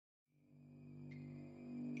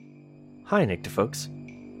Hi, Nyctofolks.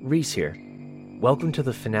 Reese here. Welcome to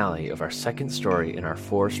the finale of our second story in our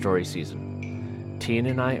 4-story season. Tian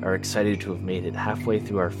and I are excited to have made it halfway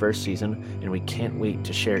through our first season, and we can't wait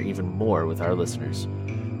to share even more with our listeners.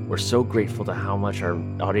 We're so grateful to how much our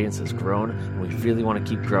audience has grown, and we really want to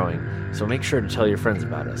keep growing, so make sure to tell your friends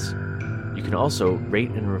about us. You can also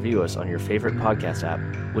rate and review us on your favorite podcast app,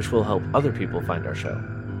 which will help other people find our show.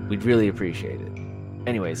 We'd really appreciate it.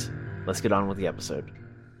 Anyways, let's get on with the episode.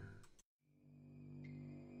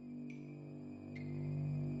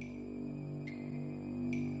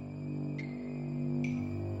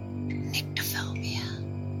 Nyctophobia.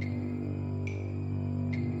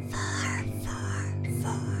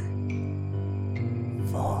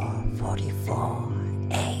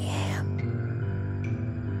 4:44 a.m.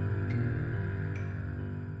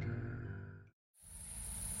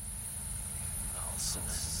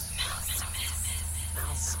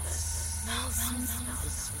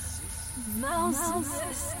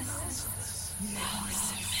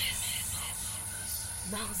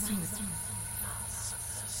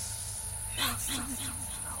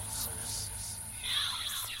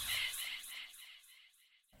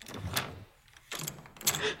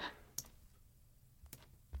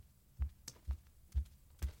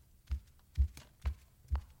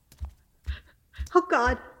 Oh,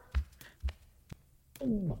 God.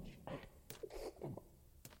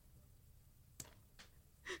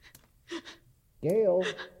 Gail,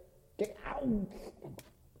 get out.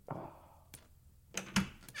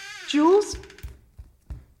 Jules?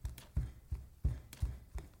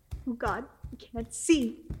 Oh, God. I can't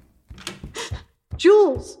see.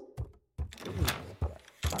 Jules!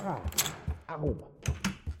 Ow.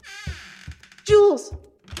 Jules!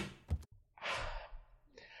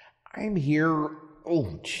 I'm here.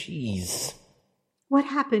 Oh, jeez. What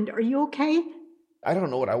happened? Are you okay? I don't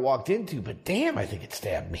know what I walked into, but damn, I think it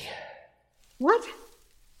stabbed me. What?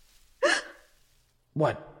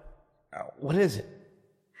 What? What is it?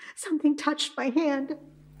 Something touched my hand.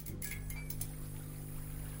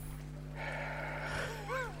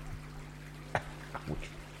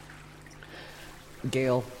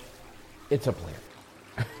 Gail, it's a plant.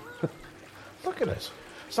 Look at us.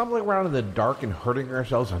 Stumbling around in the dark and hurting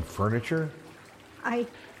ourselves on furniture. I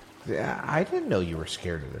didn't know you were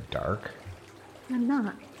scared of the dark. I'm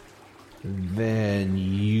not. Then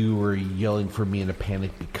you were yelling for me in a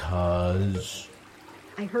panic because...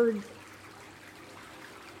 I heard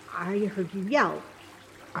you yell.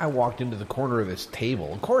 I walked into the corner of this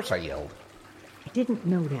table. Of course I yelled. I didn't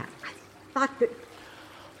know that. I thought that...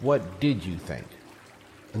 What did you think?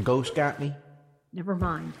 A ghost got me? Never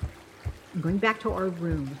mind. I'm going back to our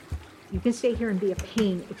room. You can stay here and be a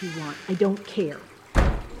pain if you want. I don't care.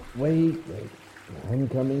 Wait. I'm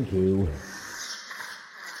coming too.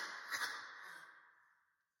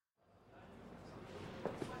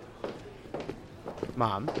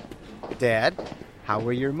 Mom, Dad, how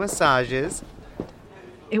were your massages?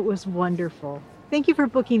 It was wonderful. Thank you for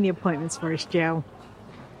booking the appointments for us, Joe.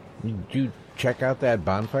 Did you check out that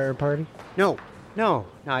bonfire party? No.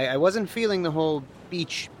 I wasn't feeling the whole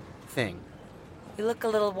beach thing. You look a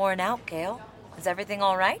little worn out, Gail. Is everything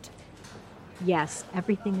all right? Yes,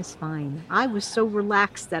 everything is fine. I was so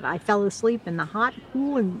relaxed that I fell asleep in the hot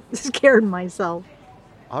pool and scared myself.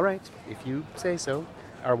 All right, if you say so.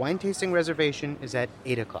 Our wine tasting reservation is at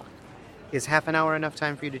 8 o'clock. Is half an hour enough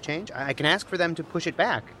time for you to change? I can ask for them to push it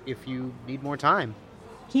back if you need more time.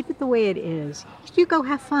 Keep it the way it is. You go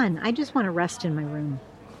have fun. I just want to rest in my room.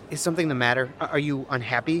 Is something the matter? Are you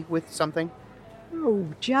unhappy with something?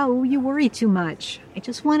 Oh, Joe, you worry too much. I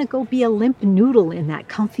just want to go be a limp noodle in that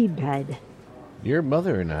comfy bed. Your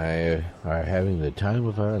mother and I are having the time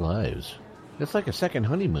of our lives. It's like a second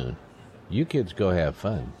honeymoon. You kids go have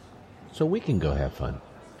fun, so we can go have fun.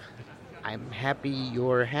 I'm happy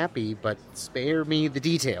you're happy, but spare me the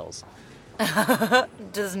details.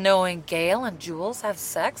 Does knowing Gail and Jules have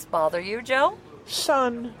sex bother you, Joe?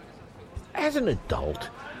 Son, as an adult,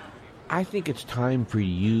 I think it's time for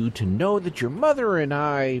you to know that your mother and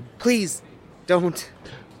I... Please, don't...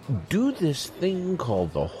 do this thing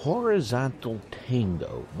called the horizontal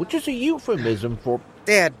tango, which is a euphemism for...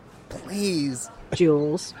 Dad, please.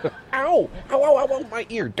 Jules. Ow, my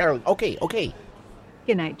ear, darling. Okay.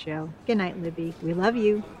 Good night, Joe. Good night, Libby. We love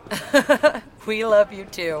you. We love you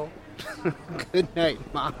too. Good night,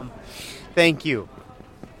 Mom. Thank you.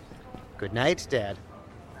 Good night, Dad.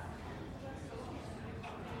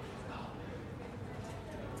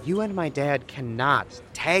 You and my dad cannot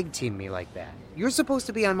tag team me like that. You're supposed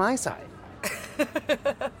to be on my side.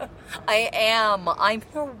 I am. I'm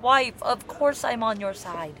your wife. Of course I'm on your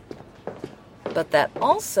side. But that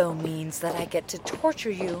also means that I get to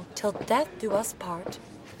torture you till death do us part.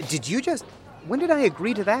 Did you just... When did I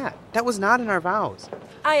agree to that? That was not in our vows.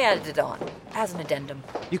 I added it on, as an addendum.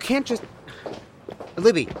 You can't just...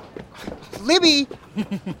 Libby! Libby!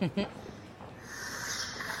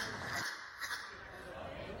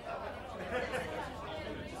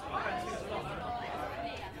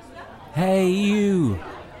 Hey, you.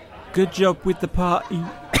 Good job with the party.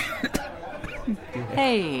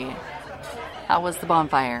 Hey, how was the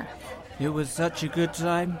bonfire? It was such a good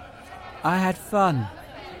time. I had fun.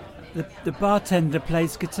 The bartender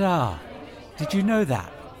plays guitar. Did you know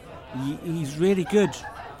that? He's really good.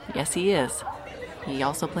 Yes, he is. He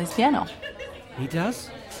also plays piano. He does?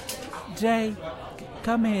 Jay,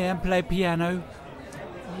 come here and play piano.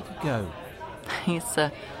 Where'd he go? He's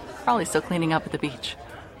probably still cleaning up at the beach.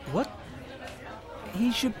 What?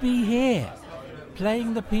 He should be here,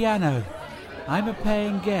 playing the piano. I'm a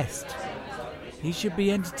paying guest. He should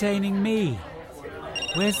be entertaining me.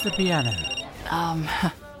 Where's the piano?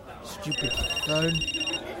 Stupid phone.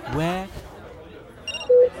 Where?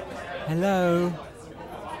 Hello?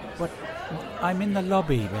 What? I'm in the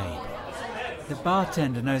lobby, babe. The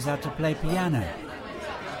bartender knows how to play piano.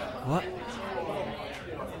 What?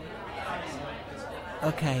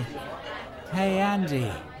 Okay. Hey,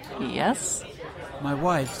 Andy. Yes? My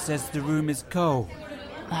wife says the room is cold.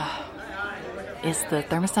 Is the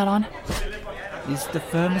thermostat on? Is the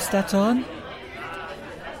thermostat on?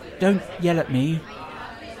 Don't yell at me.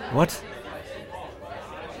 What?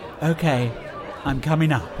 Okay, I'm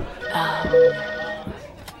coming up.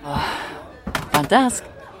 Front desk.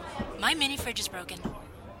 My mini fridge is broken.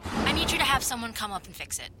 I need you to have someone come up and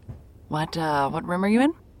fix it. What room are you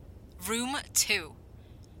in? Room 2.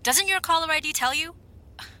 Doesn't your caller ID tell you?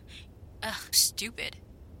 Ugh, stupid.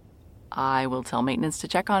 I will tell maintenance to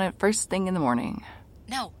check on it first thing in the morning.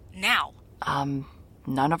 No, now.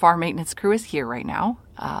 None of our maintenance crew is here right now,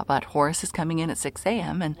 but Horace is coming in at 6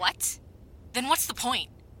 a.m. and... What? Then what's the point?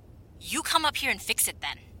 You come up here and fix it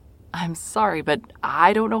then. I'm sorry, but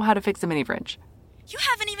I don't know how to fix a mini fridge. You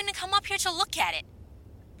haven't even come up here to look at it.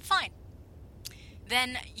 Fine.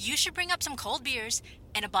 Then you should bring up some cold beers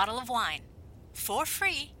and a bottle of wine. For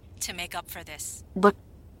free to make up for this. Look,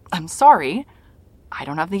 I'm sorry. I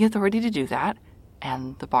don't have the authority to do that,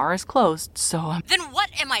 and the bar is closed, so... Then what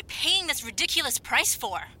am I paying this ridiculous price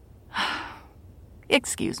for?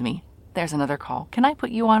 Excuse me. There's another call. Can I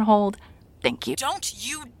put you on hold? Thank you. Don't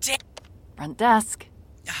you dare... Front desk.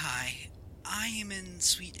 Hi. I am in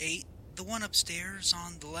Suite 8, the one upstairs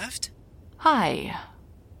on the left. Hi.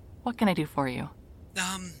 What can I do for you?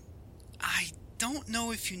 I don't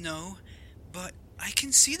know if you know, but I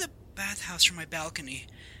can see the bathhouse from my balcony.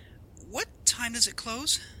 What time does it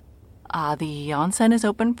close? The onsen is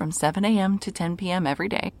open from 7 a.m. to 10 p.m. every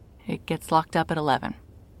day. It gets locked up at 11.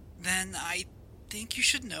 Then I think you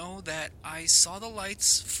should know that I saw the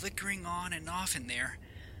lights flickering on and off in there.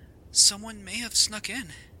 Someone may have snuck in.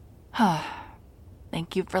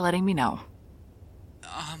 Thank you for letting me know.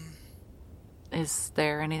 Is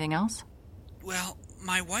there anything else? Well,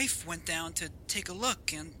 my wife went down to take a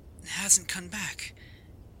look and hasn't come back.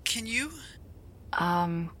 Can you?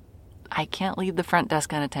 I can't leave the front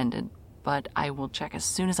desk unattended, but I will check as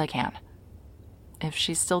soon as I can. If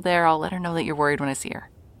she's still there, I'll let her know that you're worried when I see her.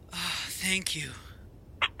 Thank you.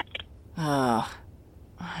 I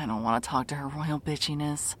don't want to talk to her royal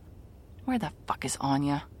bitchiness. Where the fuck is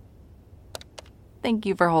Anya? Thank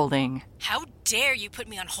you for holding. How dare you put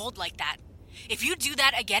me on hold like that? If you do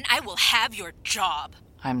that again, I will have your job.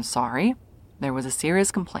 I'm sorry. There was a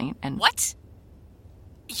serious complaint and... What?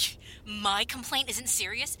 My complaint isn't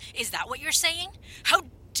serious? Is that what you're saying? How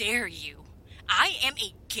dare you? I am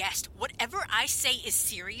a guest. Whatever I say is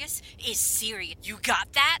serious is serious. You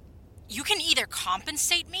got that? You can either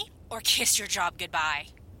compensate me or kiss your job goodbye.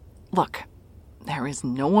 Look, there is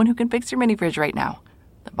no one who can fix your mini fridge right now.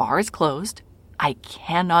 The bar is closed. I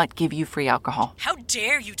cannot give you free alcohol. How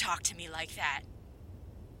dare you talk to me like that?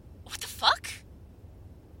 What the fuck?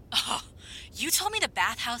 Oh, you told me the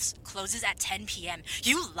bathhouse closes at 10 p.m.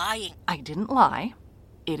 You lying. I didn't lie.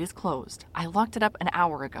 It is closed. I locked it up an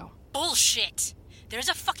hour ago. Bullshit. There's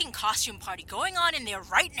a fucking costume party going on in there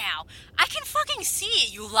right now. I can fucking see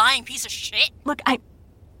it, you lying piece of shit. Look,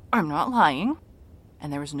 I'm not lying.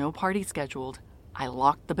 And there was no party scheduled. I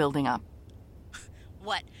locked the building up.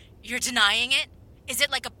 What? You're denying it? Is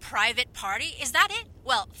it like a private party? Is that it?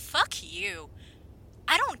 Well, fuck you.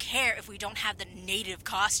 I don't care if we don't have the native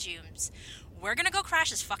costumes. We're gonna go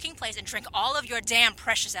crash this fucking place and drink all of your damn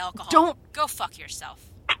precious alcohol. Don't! Go fuck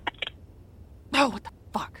yourself. Oh, what the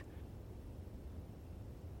fuck?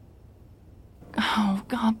 Oh,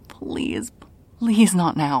 God, please, Please,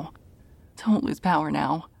 not now. Don't lose power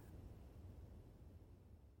now.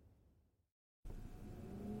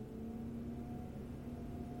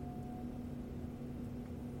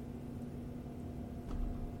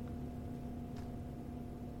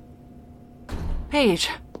 Paige.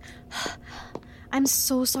 I'm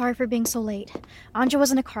so sorry for being so late. Anja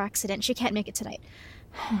was in a car accident. She can't make it tonight.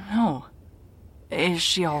 Oh, no. Is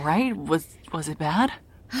she all right? Was it bad?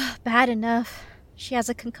 Bad enough. She has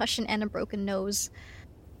a concussion and a broken nose.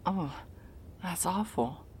 Oh, that's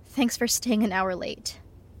awful. Thanks for staying an hour late.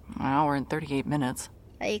 An hour and 38 minutes.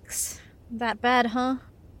 Yikes. That bad, huh?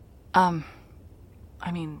 I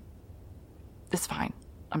mean, it's fine.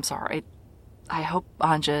 I'm sorry. I hope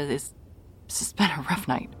Anja is... It's just been a rough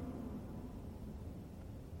night.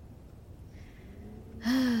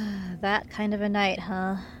 That kind of a night,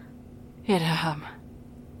 huh? It,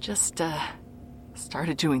 just,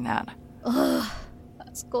 started doing that. Ugh,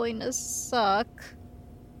 that's going to suck.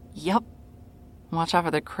 Yep. Watch out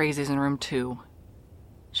for the crazies in room 2.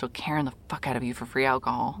 She'll Karen the fuck out of you for free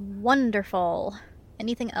alcohol. Wonderful.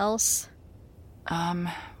 Anything else?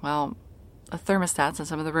 Well, the thermostats in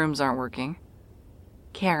some of the rooms aren't working.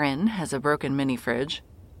 Karen has a broken mini fridge.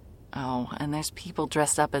 Oh, and there's people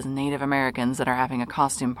dressed up as Native Americans that are having a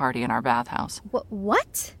costume party in our bathhouse.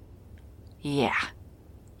 What? Yeah,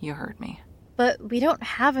 you heard me. But we don't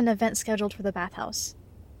have an event scheduled for the bathhouse.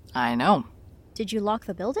 I know. Did you lock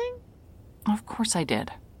the building? Of course I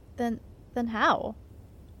did. Then how?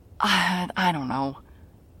 I don't know.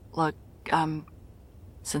 Look,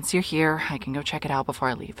 since you're here, I can go check it out before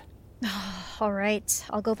I leave. All right,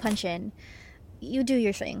 I'll go punch in. You do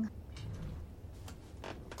your thing.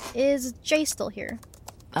 Is Jay still here?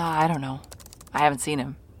 I don't know. I haven't seen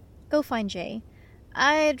him. Go find Jay.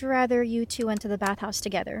 I'd rather you two went to the bathhouse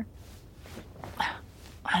together.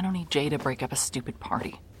 I don't need Jay to break up a stupid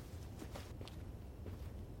party.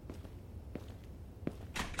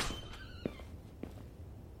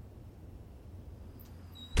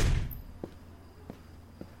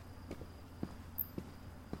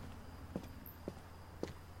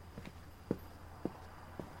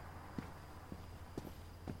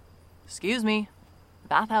 Excuse me. The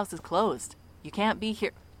bathhouse is closed. You can't be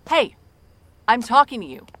here. Hey! I'm talking to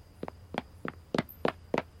you.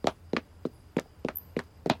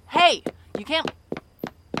 Hey! You can't...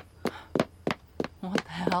 What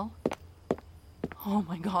the hell? Oh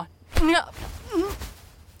my god.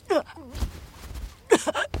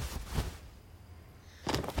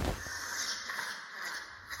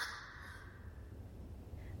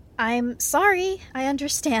 I'm sorry. I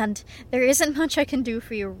understand. There isn't much I can do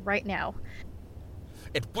for you right now.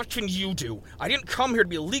 And what can you do? I didn't come here to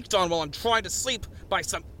be leaked on while I'm trying to sleep by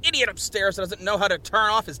some idiot upstairs that doesn't know how to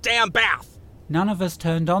turn off his damn bath. None of us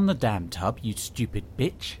turned on the damn tub, you stupid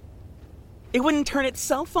bitch. It wouldn't turn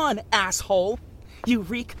itself on, asshole. You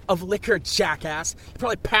reek of liquor, jackass. You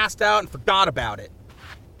probably passed out and forgot about it.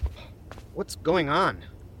 What's going on?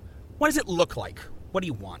 What does it look like? What do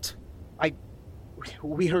you want?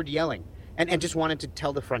 We heard yelling, and just wanted to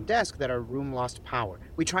tell the front desk that our room lost power.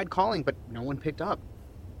 We tried calling, but no one picked up.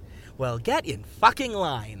 Well, get in fucking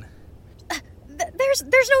line. There's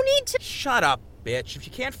no need to... Shut up, bitch. If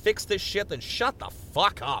you can't fix this shit, then shut the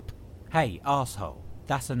fuck up. Hey, asshole.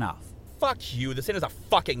 That's enough. Fuck you. This thing is a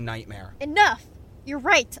fucking nightmare. Enough. You're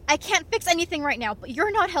right. I can't fix anything right now, but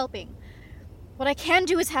you're not helping. What I can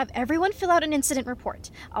do is have everyone fill out an incident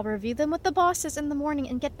report. I'll review them with the bosses in the morning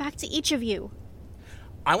and get back to each of you.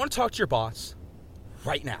 I want to talk to your boss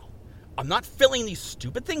right now. I'm not filling these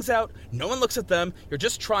stupid things out. No one looks at them. You're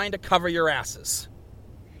just trying to cover your asses.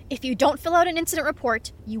 If you don't fill out an incident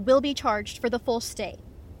report, you will be charged for the full stay.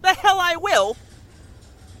 The hell I will!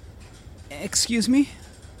 Excuse me,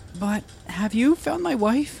 but have you found my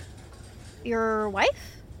wife? Your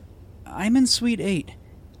wife? I'm in Suite 8.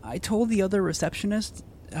 I told the other receptionist,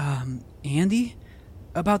 Andy,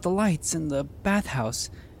 about the lights in the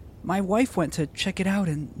bathhouse. My wife went to check it out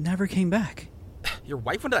and never came back. Your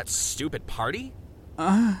wife went to that stupid party?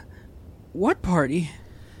 What party?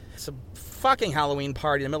 It's a fucking Halloween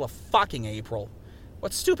party in the middle of fucking April.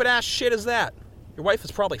 What stupid ass shit is that? Your wife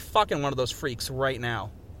is probably fucking one of those freaks right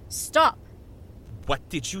now. Stop. What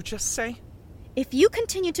did you just say? If you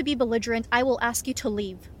continue to be belligerent, I will ask you to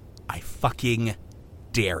leave. I fucking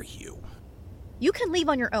dare you. You can leave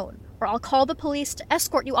on your own, or I'll call the police to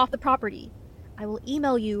escort you off the property. I will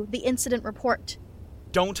email you the incident report.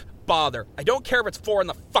 Don't bother. I don't care if it's 4 in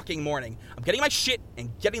the fucking morning. I'm getting my shit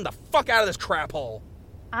and getting the fuck out of this crap hole.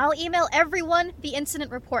 I'll email everyone the incident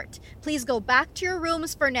report. Please go back to your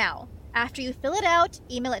rooms for now. After you fill it out,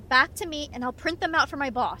 email it back to me and I'll print them out for my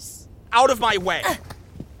boss. Out of my way.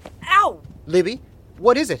 Ow! Libby,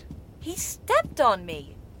 what is it? He stepped on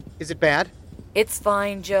me. Is it bad? It's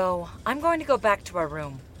fine, Joe. I'm going to go back to our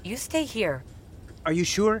room. You stay here. Are you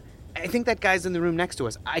sure? I think that guy's in the room next to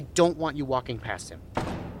us. I don't want you walking past him.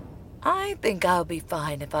 I think I'll be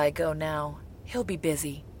fine if I go now. He'll be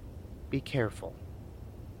busy. Be careful.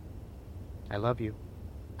 I love you.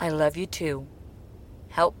 I love you too.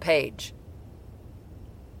 Help Paige.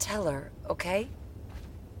 Tell her, okay?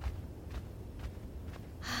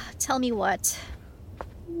 Tell me what.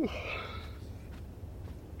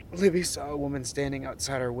 Libby saw a woman standing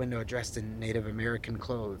outside her window dressed in Native American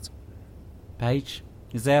clothes. Paige,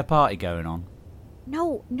 is there a party going on?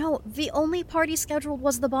 No, the only party scheduled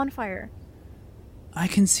was the bonfire. I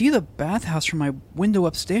can see the bathhouse from my window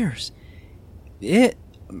upstairs. That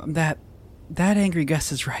angry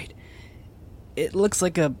Gus is right. It looks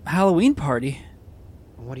like a Halloween party.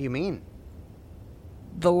 What do you mean?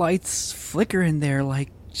 The lights flicker in there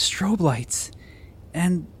like strobe lights,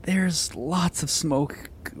 and there's lots of smoke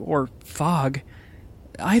or fog.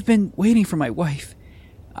 I've been waiting for my wife.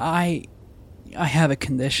 I have a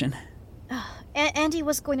condition. Andy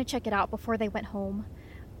was going to check it out before they went home.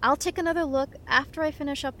 I'll take another look after I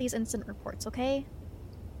finish up these incident reports, okay?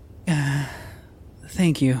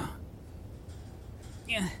 Thank you.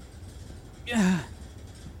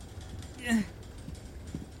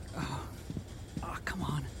 Oh, come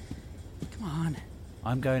on. Come on.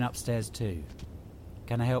 I'm going upstairs too.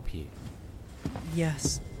 Can I help you?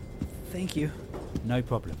 Yes. Thank you. No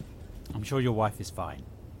problem. I'm sure your wife is fine.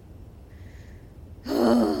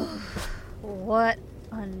 What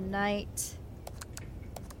a night.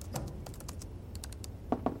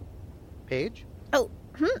 Paige? Oh,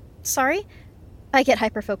 sorry. I get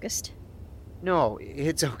hyper-focused. No,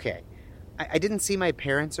 it's okay. I didn't see my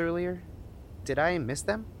parents earlier. Did I miss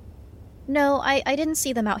them? No, I didn't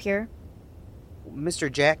see them out here.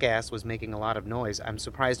 Mr. Jackass was making a lot of noise. I'm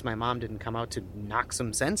surprised my mom didn't come out to knock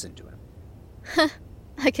some sense into him.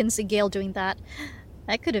 I can see Gail doing that.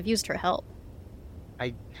 I could have used her help.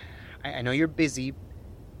 I know you're busy,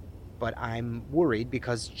 but I'm worried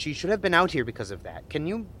because she should have been out here because of that. Can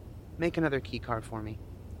you make another key card for me?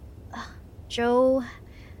 Joe,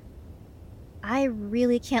 I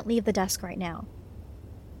really can't leave the desk right now.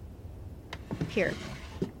 Here,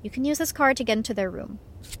 you can use this card to get into their room.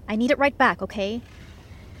 I need it right back, okay?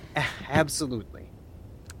 Absolutely.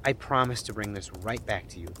 I promise to bring this right back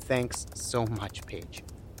to you. Thanks so much, Paige.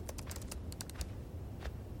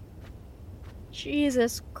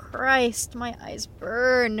 Jesus Christ, my eyes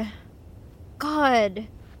burn. God,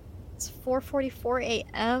 it's 4:44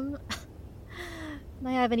 a.m. and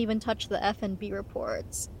I haven't even touched the F&B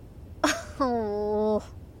reports. Oh,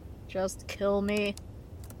 just kill me.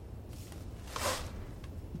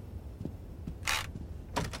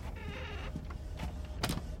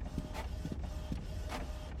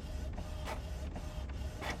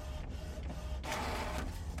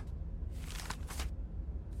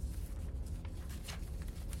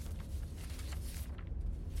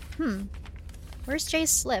 Where's Jay's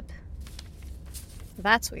slip?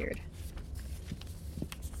 That's weird.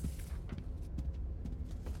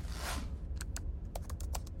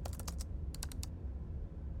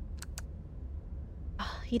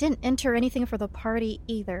 He didn't enter anything for the party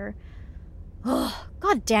either. Oh,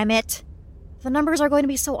 God damn it! The numbers are going to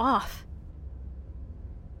be so off.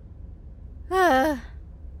 Oh,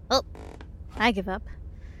 I give up.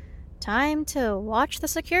 Time to watch the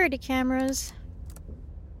security cameras.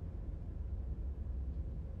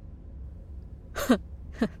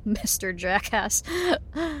 Mr. Jackass.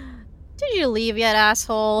 Did you leave yet,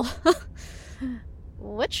 asshole?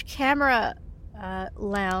 Which camera?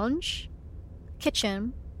 Lounge.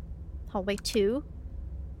 Kitchen. Hallway 2.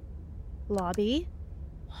 Lobby.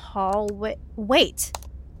 Hallway. Wait!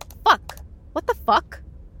 Fuck! What the fuck?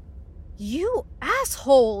 You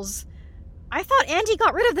assholes! I thought Andy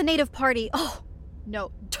got rid of the native party. Oh,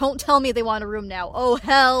 no. Don't tell me they want a room now. Oh,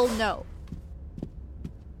 hell no.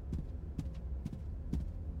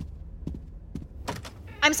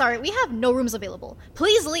 I'm sorry, we have no rooms available.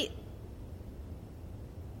 Please leave.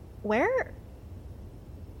 Where?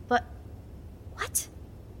 But. What?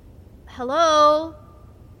 Hello?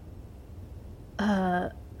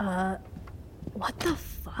 What the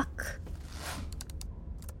fuck?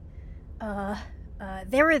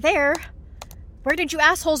 They were there. Where did you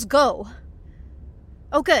assholes go?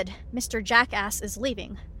 Oh, good. Mr. Jackass is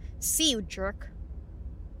leaving. See you, jerk.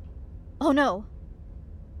 Oh, no.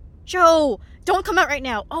 Joe! Don't come out right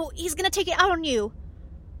now. Oh, he's gonna take it out on you.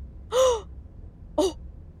 Oh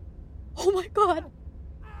my god.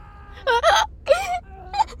 Oh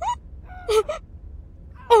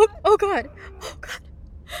god. Oh god.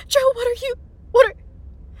 Joe,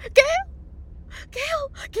 Gail!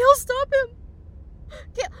 Gail, stop him!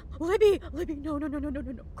 Gail, Libby, no.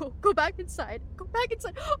 Go back inside.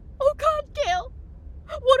 Oh God, Gail!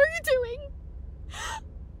 What are you doing?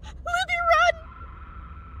 Libby, run!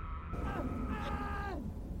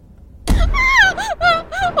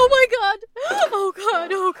 Oh my God! Oh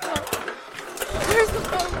God!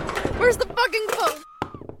 Where's the fucking phone?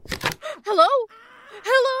 Hello?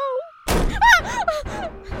 Hello?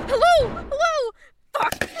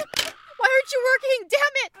 Fuck! Why aren't you working?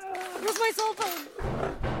 Damn it! Where's my cell phone?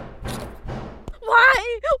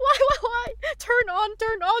 Why? Turn on!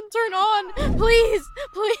 Please! Turn on!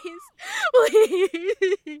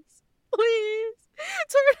 Please!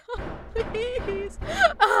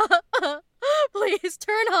 Please,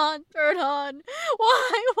 turn on!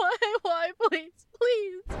 Why?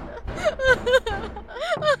 Please!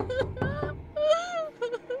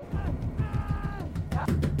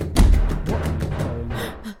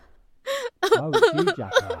 Oh, it's you,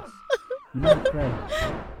 Jackass. You're not a friend.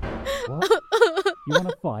 What? You want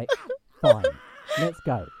to fight? Fine. Let's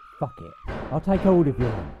go. Fuck it. I'll take hold of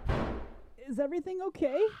you. Is everything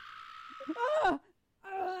okay? I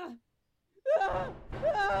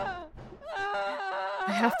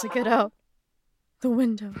have to get out. The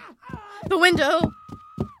window.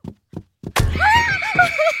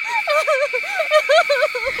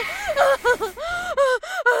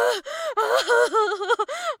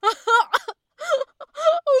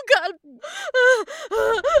 Oh God.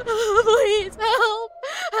 Please help.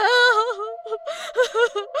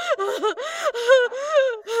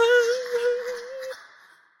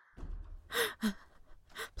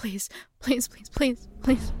 Please.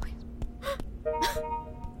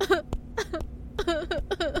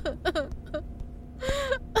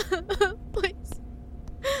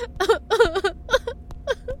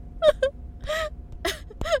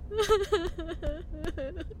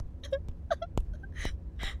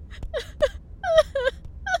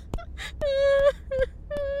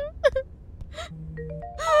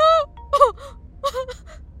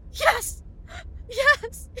 Yes.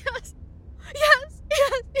 Yes.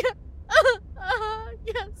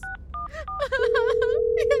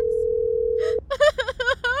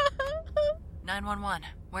 911,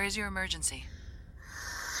 where is your emergency?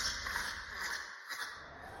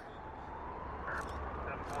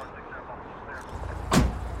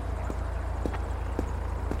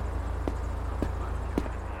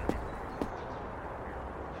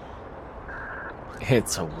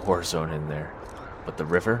 It's a war zone in there, but the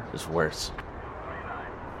river is worse.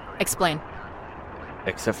 Explain.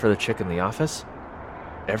 Except for the chick in the office,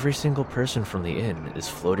 every single person from the inn is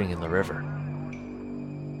floating in the river.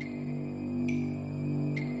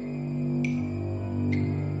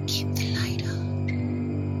 Keep the light on.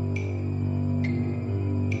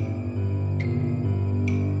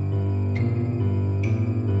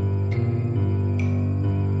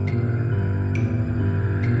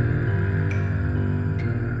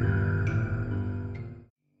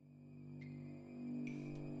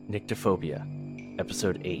 Nyctophobia,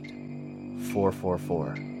 Episode 8,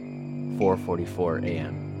 444, 4:44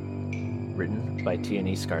 a.m. Written by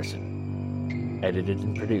T.N.E. Scarson. Edited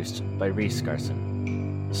and produced by Reese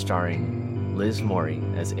Scarson. Starring Liz Morey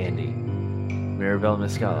as Andy, Mirabelle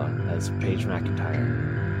Miscala as Paige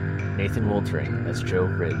McIntyre, Nathan Woltering as Joe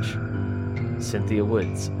Ridge, Cynthia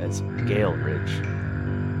Woods as Gail Ridge,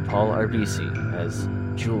 Paul Arbisi as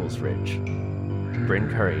Jules Ridge, Bryn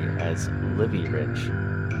Curry as Libby Ridge,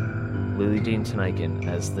 Lily Dean Tanikin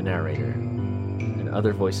as the narrator, and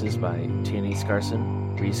other voices by T.N.E.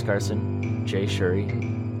 Scarson, Reese Scarson, Jay Shuri,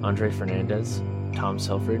 Andre Fernandez, Tom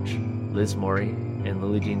Selfridge, Liz Morey, and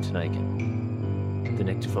Lily Dean Tanikin. The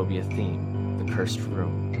Nyctophobia theme, The Cursed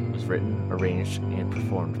Room, was written, arranged, and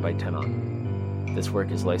performed by Tenon. This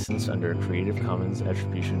work is licensed under a Creative Commons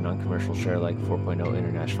Attribution Non-Commercial Share-alike 4.0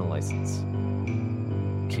 International License.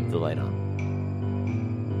 Keep the light on.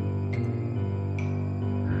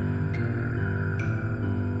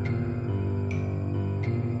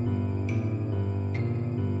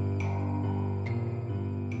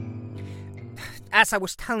 As I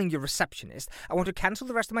was telling your receptionist, I want to cancel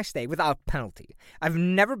the rest of my stay without penalty. I've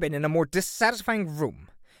never been in a more dissatisfying room.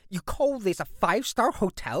 You call this a 5-star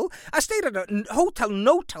hotel? I stayed at a hotel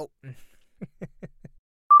no-tel.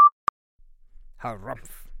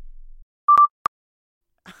 Harumph.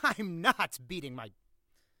 I'm not beating my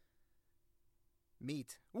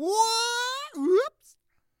meat. What? Whoops.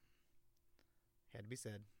 Had to be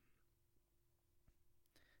said.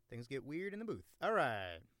 Things get weird in the booth. All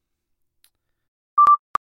right.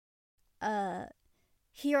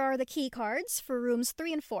 Here are the key cards for rooms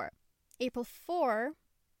 3 and 4. April 4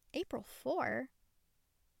 April 4?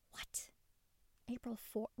 What? April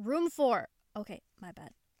 4? Room 4. Okay, my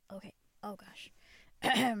bad. Okay. Oh, gosh.